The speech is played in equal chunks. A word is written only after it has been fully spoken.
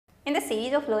In the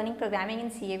series of learning programming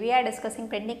in C, we are discussing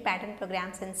printing pattern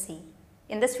programs in C.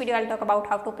 In this video, I will talk about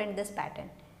how to print this pattern.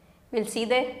 We will see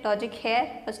the logic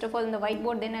here, first of all in the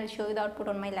whiteboard, then I will show you the output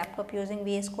on my laptop using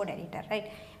VS Code editor,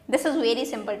 right. This is very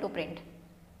simple to print.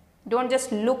 Don't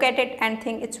just look at it and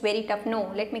think it's very tough.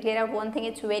 No, let me clear out one thing,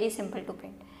 it's very simple to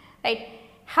print, right.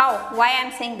 How? Why I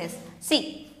am saying this?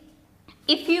 See,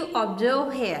 if you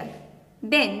observe here,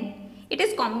 then it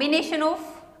is combination of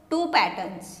two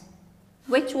patterns.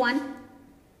 Which one?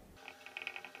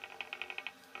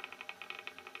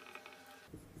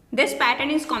 This pattern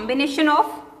is combination of,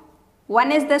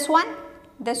 one is this one,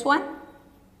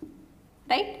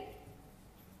 right,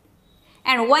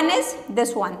 and one is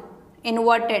this one,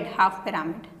 inverted half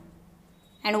pyramid,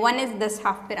 and one is this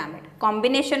half pyramid.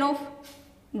 Combination of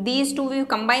these two, we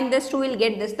combine this two, we will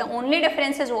get this. The only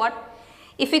difference is what?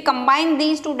 If we combine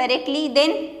these two directly,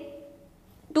 then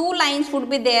two lines would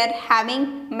be there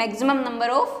having maximum number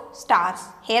of stars.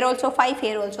 Here also 5,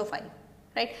 here also 5,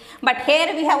 right. But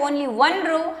here we have only one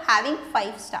row having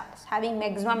 5 stars, having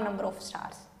maximum number of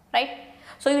stars, right.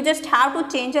 So you just have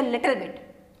to change a little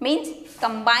bit, means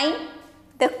combine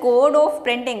the code of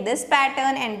printing this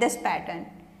pattern and this pattern,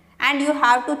 and you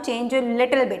have to change a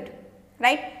little bit,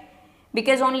 right,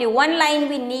 because only one line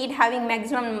we need having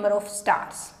maximum number of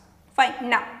stars. Fine.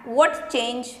 Now what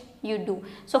change you do?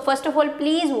 So first of all,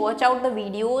 please watch out the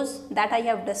videos that I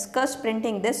have discussed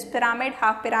printing this pyramid,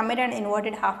 half pyramid and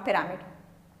inverted half pyramid.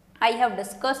 I have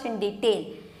discussed in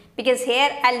detail, because here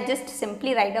I will just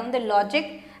simply write down the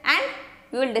logic and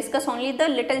we will discuss only the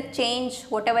little change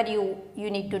whatever you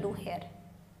need to do here,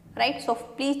 right. So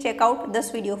please check out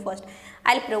this video first.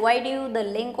 I will provide you the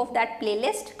link of that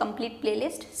playlist, complete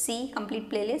playlist, C complete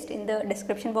playlist, in the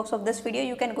description box of this video.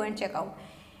 You can go and check out.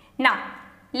 Now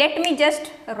let me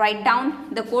just write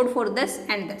down the code for this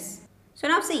and this. So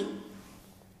now see,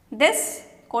 this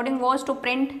coding was to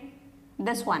print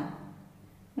this one,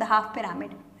 the half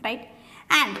pyramid, right,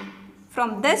 and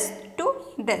from this to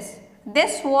this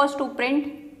was to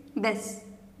print this,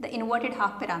 the inverted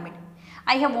half pyramid.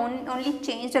 I have only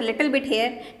changed a little bit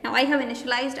here. Now I have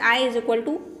initialized I is equal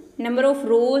to number of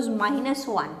rows minus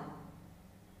 1,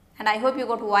 and I hope you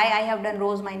got why I have done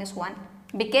rows minus 1,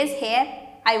 because here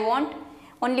I want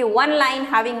only one line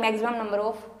having maximum number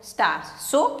of stars.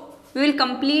 So we will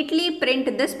completely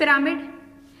print this pyramid,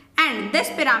 and this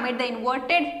pyramid, the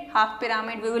inverted half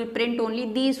pyramid, we will print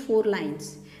only these 4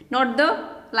 lines, not the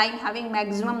line having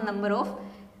maximum number of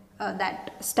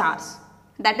that stars.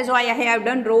 That is why I have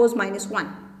done rows minus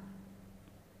 1.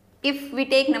 If we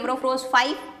take number of rows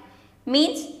 5,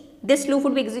 means this loop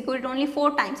would be executed only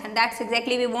 4 times, and that's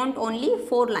exactly we want only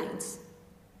 4 lines.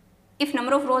 If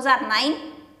number of rows are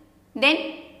 9,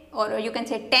 then, or you can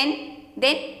say 10,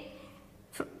 then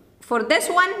for this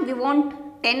one we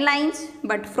want 10 lines,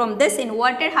 but from this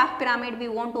inverted half pyramid we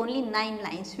want only 9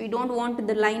 lines. We don't want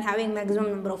the line having maximum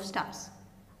number of stars,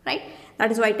 right.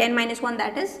 That is why 10 minus 1,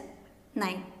 that is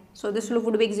 9. So this loop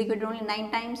would be executed only 9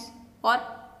 times, or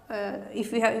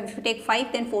if you take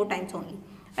 5, then 4 times only,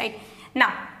 right.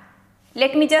 Now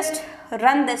let me just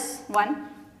run this one.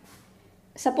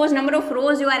 Suppose number of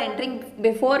rows you are entering,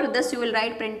 before this you will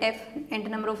write printf, enter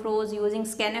number of rows, using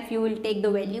scanf you will take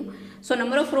the value. So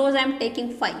number of rows I am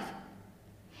taking 5.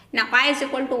 Now I is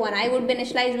equal to 1, I would be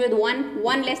initialized with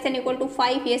 1 less than equal to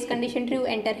 5, yes condition true,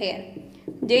 enter here.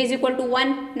 J is equal to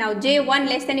 1, now j 1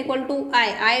 less than equal to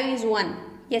I is 1,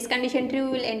 yes condition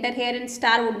true, will enter here and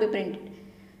star would be printed.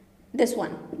 This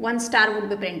one star would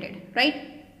be printed,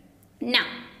 right. Now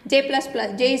j plus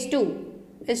plus, j is 2.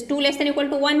 Is 2 less than equal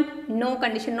to 1? No,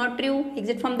 condition not true,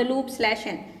 exit from the loop,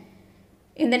 /n.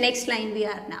 In the next line we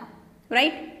are now,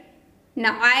 right.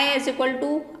 Now I is equal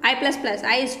to I plus plus,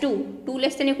 I is 2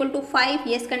 less than equal to 5,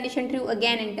 yes condition true,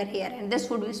 again enter here, and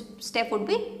this would be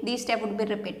these step would be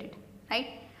repeated, right.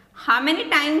 How many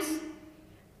times?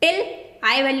 Till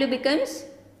I value becomes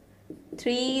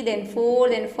 3, then 4,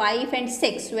 then 5 and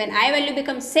 6. When I value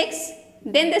becomes 6,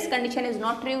 then this condition is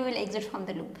not true, we will exit from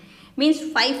the loop. Means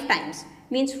 5 times,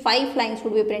 means 5 lines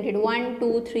would be printed, 1,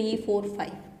 2, 3, 4,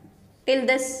 5. Till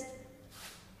this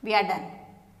we are done.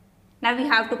 Now we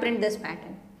have to print this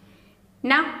pattern.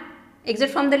 Now exit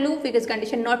from the loop because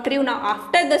condition not true. Now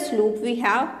after this loop we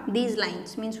have these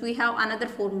lines, means we have another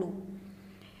 4 loop.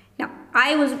 Now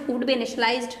I would be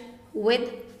initialized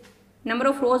with number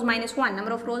of rows minus 1,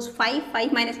 number of rows 5,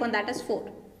 5 minus 1, that is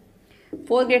 4.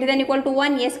 4 greater than equal to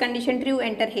 1, yes condition true,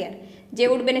 enter here. J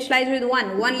would be initialized with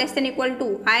 1 less than equal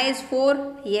to I is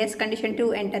 4, yes condition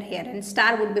true, enter here, and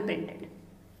star would be printed,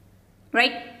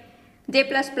 right. J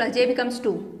plus plus, j becomes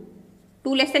 2,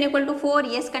 2 less than equal to 4,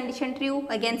 yes, condition true,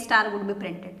 again star would be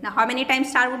printed. Now how many times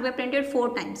star would be printed?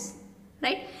 4 times,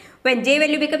 right? When j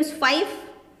value becomes 5,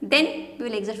 then we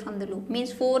will exit from the loop,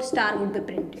 means 4 star would be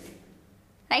printed,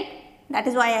 right? That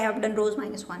is why I have done rows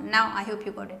minus 1. Now I hope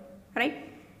you got it, right?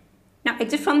 Now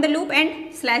exit from the loop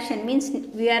and slash n means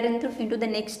we are into the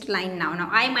next line now. Now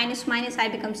I minus minus I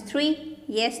becomes 3,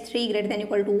 yes, 3 greater than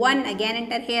equal to 1, again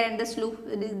enter here, and this loop,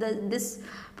 this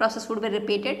process would be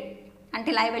repeated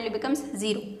until I value becomes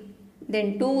 0,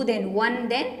 then 2, then 1,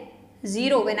 then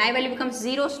 0. When I value becomes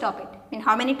 0, stop it. I mean,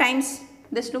 how many times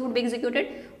this loop would be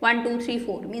executed? 1, 2, 3,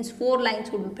 4, means 4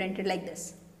 lines would be printed like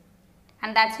this,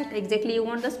 and that's it. Exactly you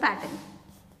want this pattern,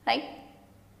 right?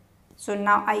 So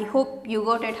now I hope you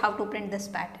got it how to print this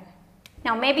pattern.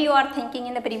 Now maybe you are thinking,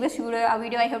 in the previous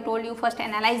video I have told you first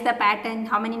analyze the pattern,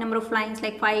 how many number of lines,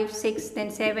 like 5, 6, then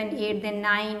 7, 8, then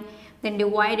 9, then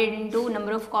divide it into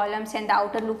number of columns, and the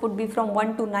outer loop would be from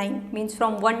 1 to 9, means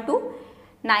from 1 to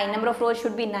 9, number of rows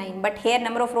should be 9, but here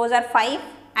number of rows are 5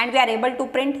 and we are able to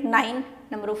print 9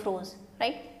 number of rows,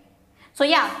 right? So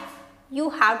yeah,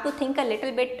 you have to think a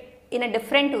little bit in a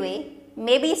different way.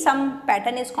 Maybe some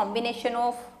pattern is combination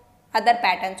of other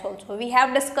patterns also. We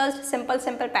have discussed simple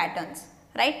patterns,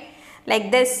 right?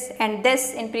 Like this and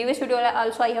this. In previous video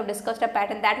also I have discussed a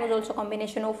pattern that was also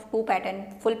combination of two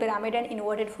pattern, full pyramid and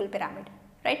inverted full pyramid,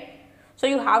 right? So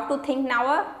you have to think now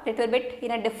a little bit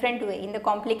in a different way. In the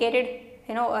complicated,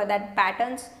 that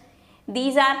patterns,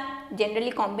 these are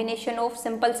generally combination of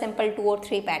simple 2 or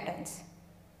 3 patterns,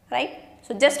 right?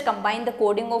 So just combine the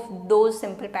coding of those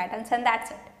simple patterns and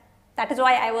that's it. That is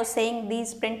why I was saying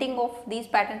these printing of these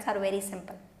patterns are very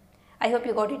simple. I hope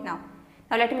you got it now.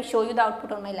 Now let me show you the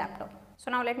output on my laptop. So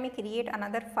now let me create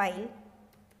another file,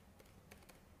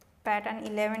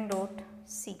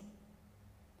 pattern11.c.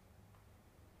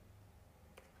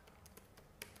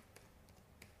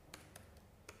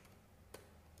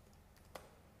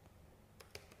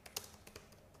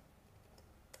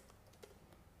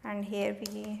 And here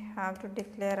we have to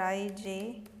declare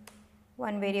ij.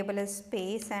 One variable is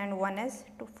space and one is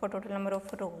for total number of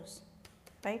rows,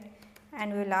 right?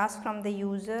 And we will ask from the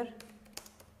user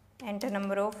enter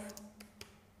number of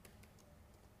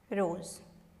rows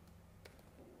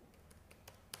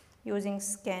using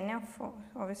scanf.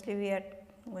 Obviously we are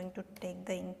going to take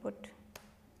the input.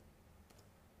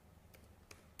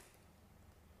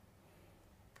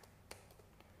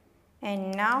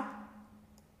 And now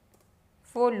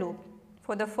for loop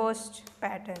for the first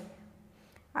pattern,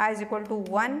 I is equal to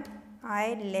 1,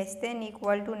 I less than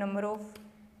equal to number of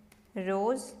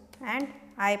rows and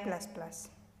I plus plus,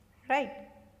 right?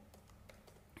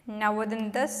 Now within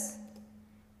this,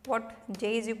 what,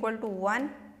 j is equal to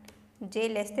 1, j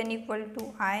less than equal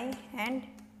to I and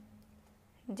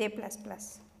j plus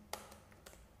plus,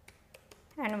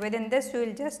 and within this we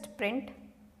will just print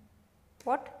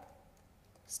what,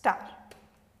 star,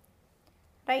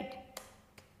 right?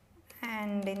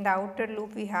 And in the outer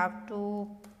loop we have to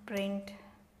print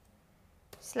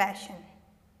slash n.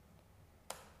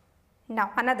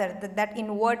 Now another that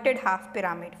inverted half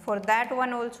pyramid, for that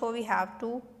one also we have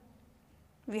to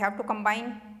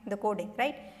combine the coding,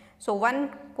 right? So one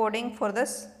coding for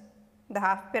this, the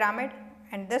half pyramid,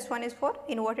 and this one is for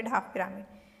inverted half pyramid.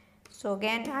 So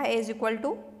again I is equal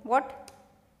to what,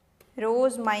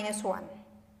 rows minus 1,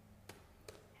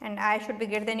 and I should be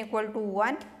greater than equal to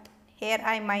 1, here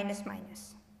I minus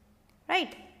minus,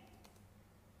 right?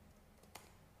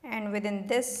 And within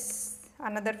this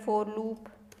another for loop,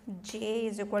 j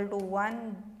is equal to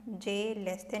 1, j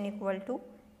less than equal to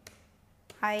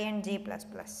I and j plus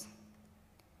plus,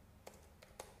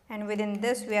 and within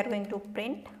this we are going to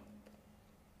print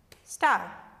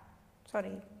star,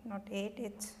 sorry not 8,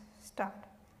 it's star.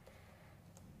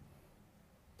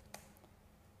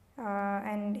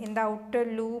 And in the outer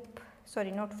loop,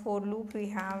 sorry not for loop, we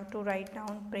have to write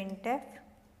down printf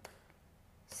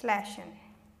slash n,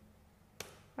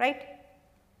 right?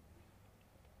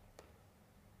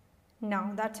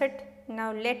 Now that's it.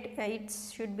 Now let it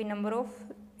should be number of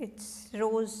its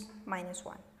rows minus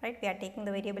 1, right? We are taking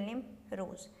the variable name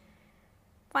rows.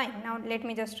 Fine. Now let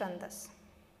me just run this.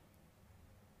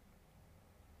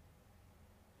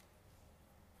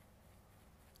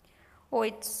 Oh,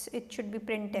 it should be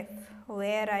printf,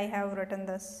 where I have written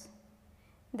this.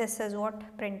 This is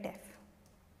what, printf.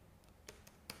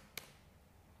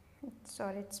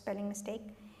 Sorry, it's spelling mistake.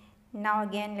 Now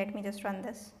again let me just run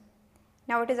this.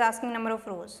 Now it is asking number of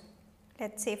rows,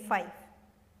 let's say 5,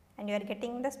 and you are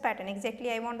getting this pattern.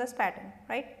 Exactly I want this pattern,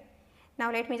 right? Now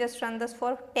let me just run this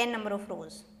for 10 number of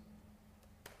rows,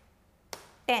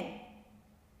 10,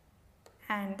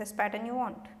 and this pattern you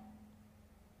want,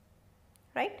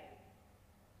 right?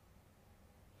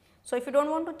 So if you don't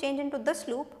want to change into this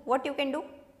loop, what you can do?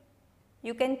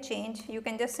 You can change, you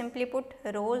can just simply put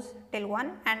rows till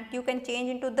 1 and you can change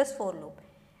into this for loop,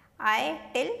 I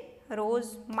till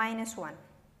rows minus 1.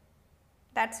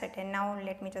 That's it. And now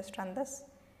let me just run this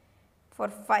for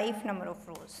 5 number of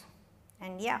rows,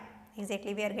 and yeah,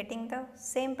 exactly we are getting the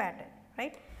same pattern,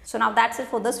 right? So now that's it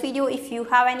for this video. If you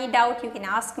have any doubt, you can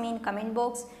ask me in comment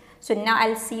box. So now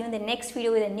I'll see you in the next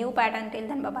video with a new pattern. Till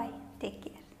then, bye bye, take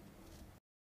care.